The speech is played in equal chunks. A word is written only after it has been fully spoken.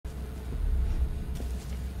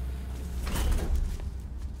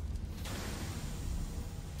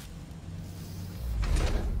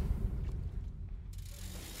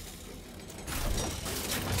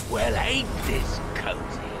Ain't this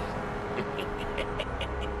cozy?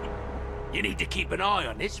 You need to keep an eye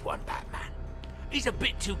on this one, Batman. He's a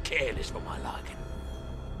bit too careless for my liking.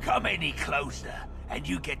 Come any closer, and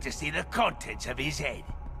you get to see the contents of his head.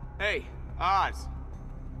 Hey, Oz.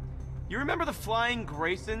 You remember the Flying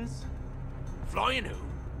Graysons? Flying who?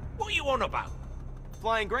 What are you on about?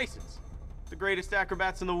 Flying Graysons. The greatest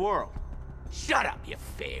acrobats in the world. Shut up, you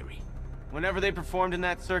fairy. Whenever they performed in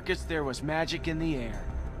that circus, there was magic in the air.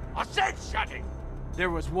 I said shut it! There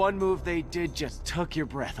was one move they did just took your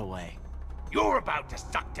breath away. You're about to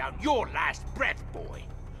suck down your last breath, boy.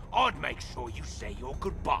 I'd make sure you say your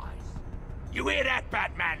goodbyes. You hear that,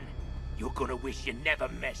 Batman? You're gonna wish you never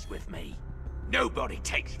messed with me. Nobody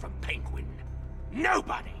takes from Penguin.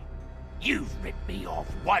 Nobody! You've ripped me off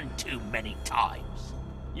one too many times.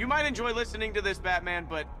 You might enjoy listening to this, Batman,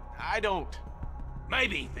 but I don't.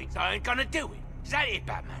 Maybe he thinks I ain't gonna do it. Is that it,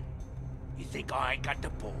 Batman? You think I ain't got the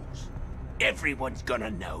balls? Everyone's gonna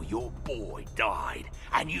know your boy died,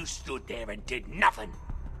 and you stood there and did nothing.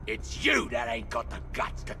 It's you that ain't got the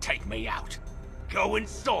guts to take me out. Going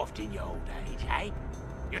soft in your old age, eh?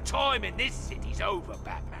 Your time in this city's over,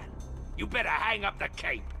 Batman. You better hang up the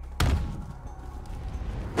cape.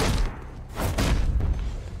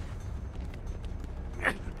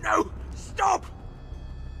 No! Stop!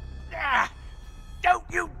 Ah, don't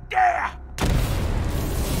you dare!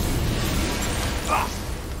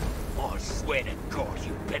 I swear to God,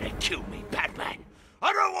 you better kill me, Batman.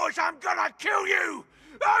 Otherwise, I'm gonna kill you!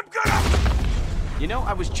 I'm gonna... You know,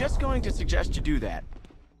 I was just going to suggest you do that.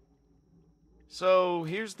 So,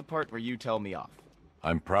 here's the part where you tell me off.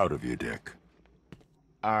 I'm proud of you, Dick.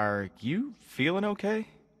 Are you feeling okay?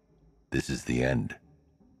 This is the end.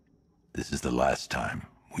 This is the last time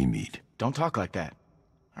we meet. Don't talk like that.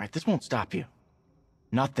 All right, this won't stop you.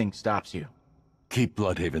 Nothing stops you. Keep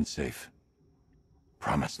Bloodhaven safe.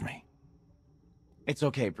 Promise me. It's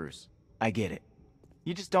okay, Bruce. I get it.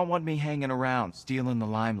 You just don't want me hanging around, stealing the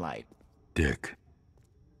limelight. Dick.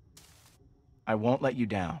 I won't let you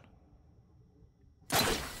down.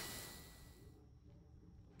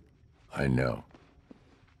 I know.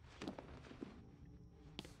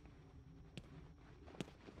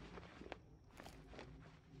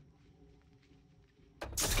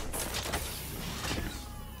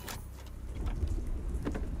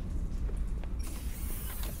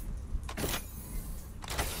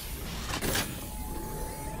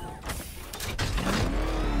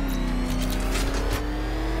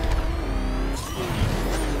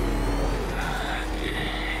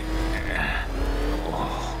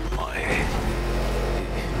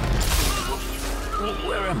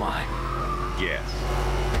 Where am I? Yes.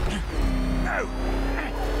 No!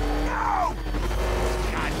 No!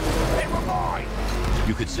 God, they were mine!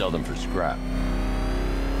 You could sell them for scrap.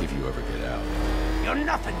 If you ever get out. You're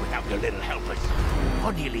nothing without your little helpers.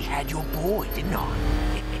 I nearly had your boy, didn't I?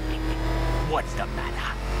 What's the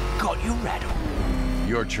matter? Got you rattled?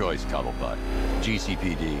 Your choice, Cobblepot.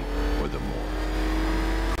 GCPD or the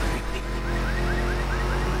morgue.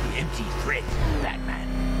 Empty threats, Batman.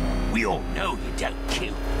 We all know you don't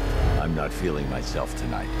kill. I'm not feeling myself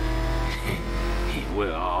tonight.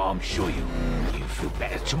 Well, I'm sure you feel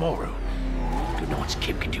better tomorrow. Tonight's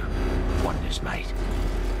kid can do wonders, mate.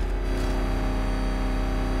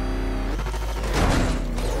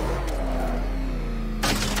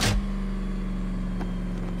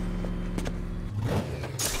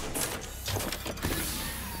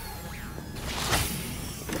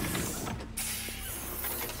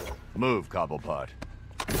 Move, Cobblepot.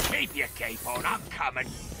 Keep your cape on, I'm coming.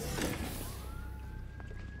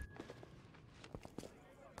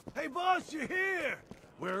 Hey, boss, you're here!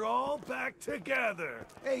 We're all back together.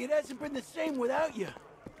 Hey, it hasn't been the same without you.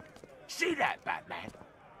 See that, Batman?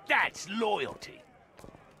 That's loyalty.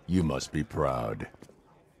 You must be proud.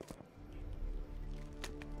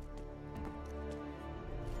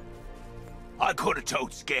 I could have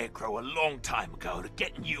told Scarecrow a long time ago that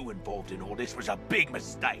getting you involved in all this was a big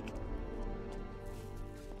mistake.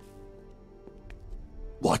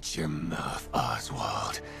 Watch your mouth,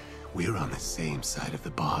 Oswald. We're on the same side of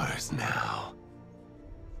the bars now.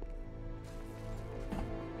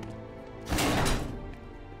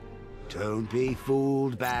 Don't be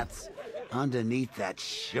fooled, Bats. Underneath that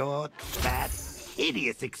short, fat,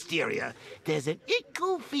 hideous exterior, there's an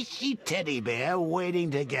ickle-fishy teddy bear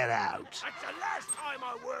waiting to get out. That's the last time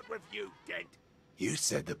I work with you, Dent. You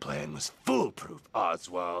said the plan was foolproof,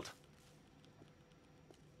 Oswald.